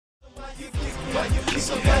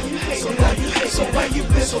So why you hate? So why you hate? So why you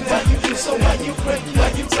bitch? So why you bitch? So why you break? Why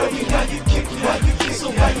you tell me? Why you kick? Why you kick? So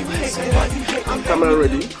why you hate? So why you hate? I'm camera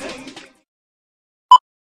ready.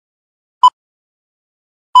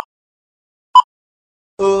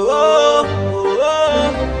 Oh, oh,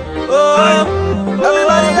 oh,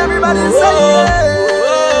 oh,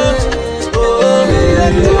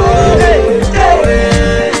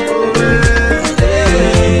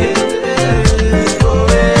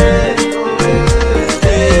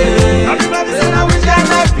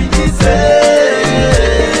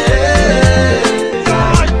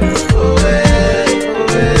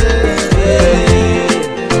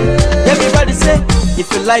 everybody say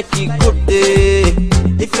if you like it good day,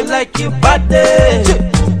 if you like it bad day,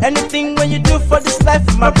 anything when you do for this life,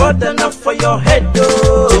 my brother, not for your head,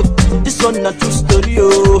 oh. This one not true story,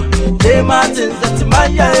 oh. They mountains that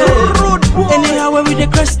Timaya, anyhow when we dey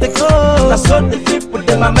cross the coast, that's all the people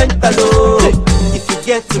them are mental, oh. If you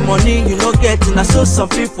get the money, you no get it, so some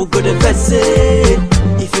people go the best say.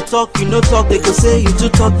 If you talk, you no talk, they go say you too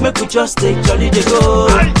talk, make we just take jolly they go.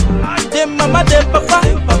 Them mama, them papa,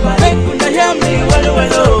 make you hear me well,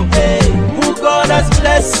 well, hey. Who God has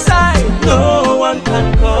blessed, no one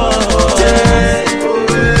can call.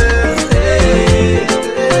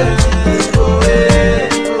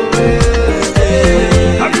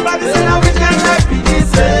 Everybody say now we can like be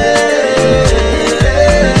this.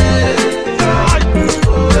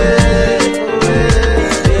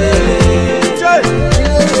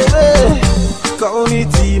 Call me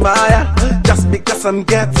Timaya, just because I'm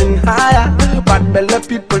getting higher. Bad belly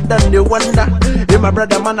people then they wonder. Hey, my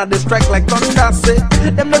brother man they strike like thunder. Say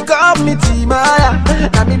them they call me Timaya.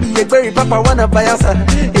 Now me be a berry papa wanna buy us.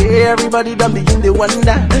 Hey, everybody done begin they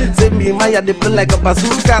wonder. Say me Maya they play like a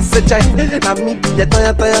bazooka. Say chai, now me be the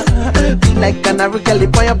toya toya. Be like an arikali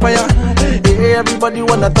poya poya. Hey, everybody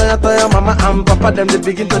wanna toya toya. Mama and papa them they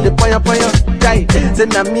begin to the poya poya. Chai, say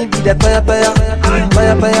now me be the toya toya.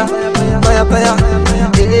 Toya toya, toya toya.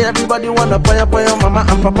 Hey, everybody wanna poya poya. Mama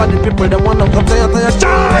and papa the people they wanna come toya toya.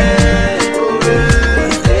 Chai.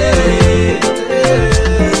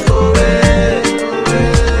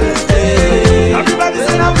 Everybody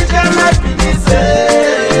say now we can like be this.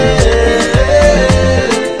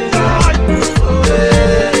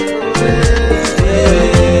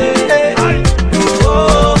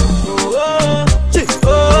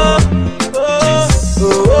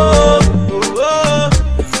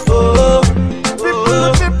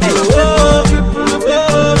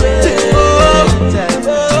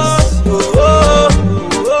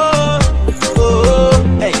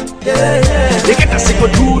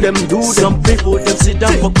 Some people them sit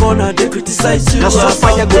down for corner, they criticize you. Now so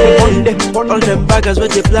fire go on them, all them baggers when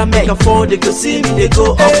they plan make a fall, they go see me, they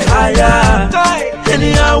go up higher.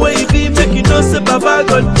 Anyhow way you be, make you know say Baba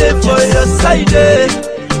got there for your side.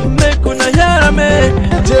 Make una hear me.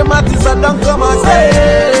 J-Matis a don't come and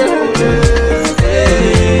say.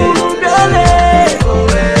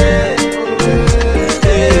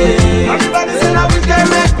 Everybody say now we can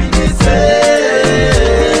make me this.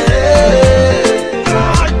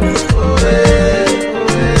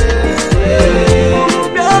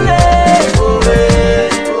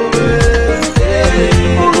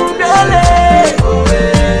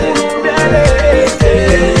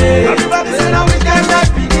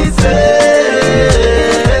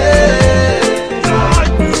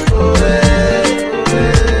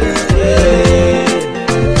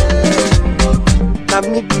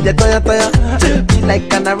 Be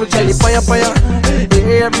like an arikali poya poya.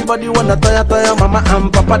 Hey, everybody wanna toya toya. Mama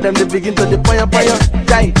and papa them they begin to the poya poya.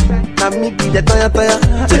 Jai, now me be the toya toya.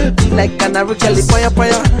 Be like an arikali poya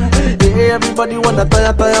poya. Hey, everybody wanna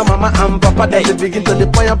toya toya. Mama and papa them they begin to the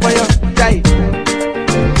poya poya. Jai.